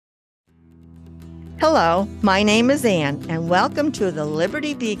Hello, my name is Ann, and welcome to the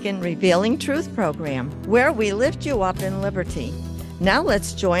Liberty Beacon Revealing Truth program, where we lift you up in liberty. Now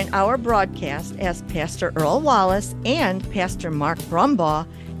let's join our broadcast as Pastor Earl Wallace and Pastor Mark Brumbaugh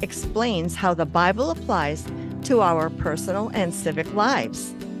explains how the Bible applies to our personal and civic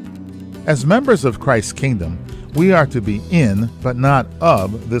lives. As members of Christ's kingdom, we are to be in, but not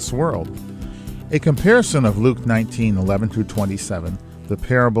of, this world. A comparison of Luke 19:11-27, the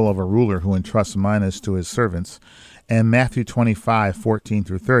parable of a ruler who entrusts minas to his servants, and Matthew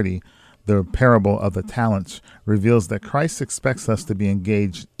 25:14-30, the parable of the talents, reveals that Christ expects us to be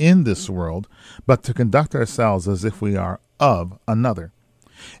engaged in this world, but to conduct ourselves as if we are of another.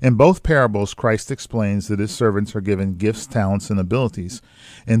 In both parables, Christ explains that his servants are given gifts, talents, and abilities.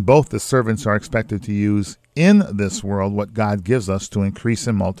 In both, the servants are expected to use in this world what God gives us to increase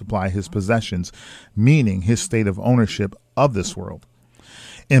and multiply his possessions, meaning his state of ownership of this world.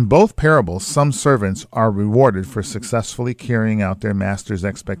 In both parables, some servants are rewarded for successfully carrying out their master's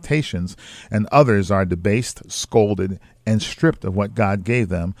expectations, and others are debased, scolded, and stripped of what God gave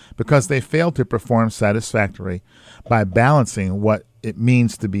them because they failed to perform satisfactorily by balancing what it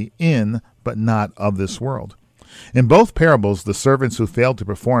means to be in but not of this world. In both parables, the servants who failed to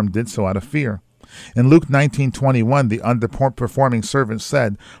perform did so out of fear. In Luke 19:21, the underperforming servant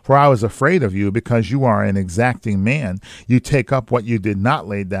said, "For I was afraid of you, because you are an exacting man. You take up what you did not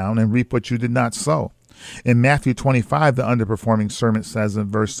lay down and reap what you did not sow." In Matthew 25, the underperforming servant says in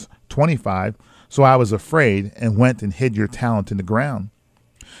verse 25, "So I was afraid and went and hid your talent in the ground."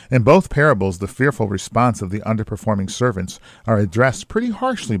 In both parables, the fearful response of the underperforming servants are addressed pretty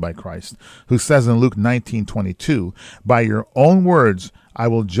harshly by Christ, who says in Luke 19:22, "By your own words I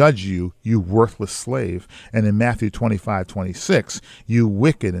will judge you, you worthless slave," and in Matthew 25:26, "You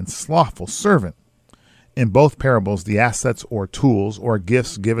wicked and slothful servant." In both parables, the assets or tools or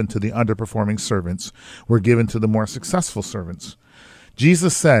gifts given to the underperforming servants were given to the more successful servants.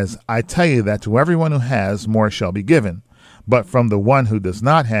 Jesus says, "I tell you that to everyone who has, more shall be given. But from the one who does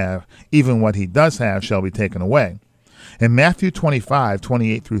not have, even what he does have shall be taken away." In Matthew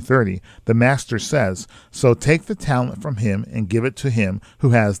 25:28-30, the master says, "So take the talent from him and give it to him who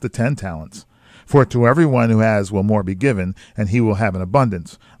has the 10 talents. For to everyone who has will more be given, and he will have an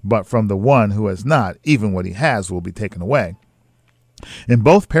abundance. But from the one who has not, even what he has will be taken away." In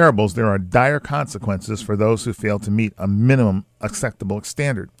both parables, there are dire consequences for those who fail to meet a minimum acceptable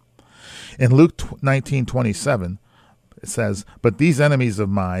standard. In Luke 19:27, it says, "But these enemies of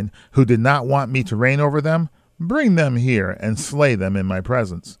mine, who did not want me to reign over them, bring them here and slay them in my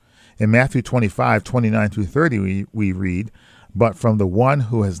presence." In Matthew 25:29-30, we read, "But from the one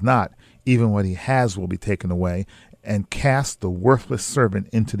who has not, even what he has will be taken away, and cast the worthless servant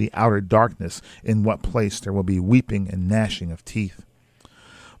into the outer darkness, in what place there will be weeping and gnashing of teeth."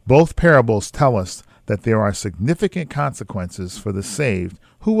 Both parables tell us that there are significant consequences for the saved,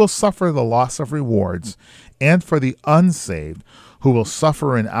 who will suffer the loss of rewards, and for the unsaved, who will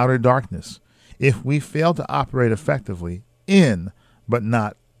suffer in outer darkness, if we fail to operate effectively in, but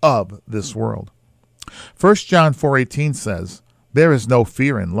not of, this world. 1 John 4:18 says, "There is no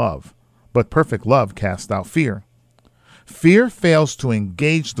fear in love, but perfect love casts out fear." Fear fails to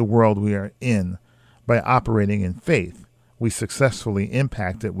engage the world we are in. By operating in faith, we successfully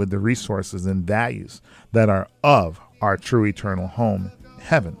impact it with the resources and values that are of our true eternal home,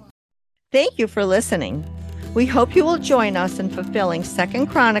 heaven. Thank you for listening. We hope you will join us in fulfilling 2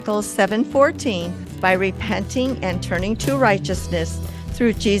 Chronicles 7:14 by repenting and turning to righteousness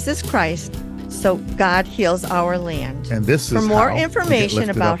through Jesus Christ, so God heals our land. And this is for more how information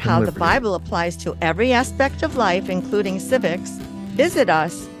about how the liberty. Bible applies to every aspect of life, including civics, visit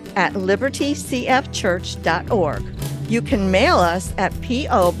us at libertycfchurch.org. You can mail us at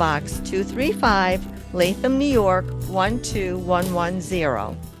P.O. Box 235, Latham, New York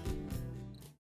 12110.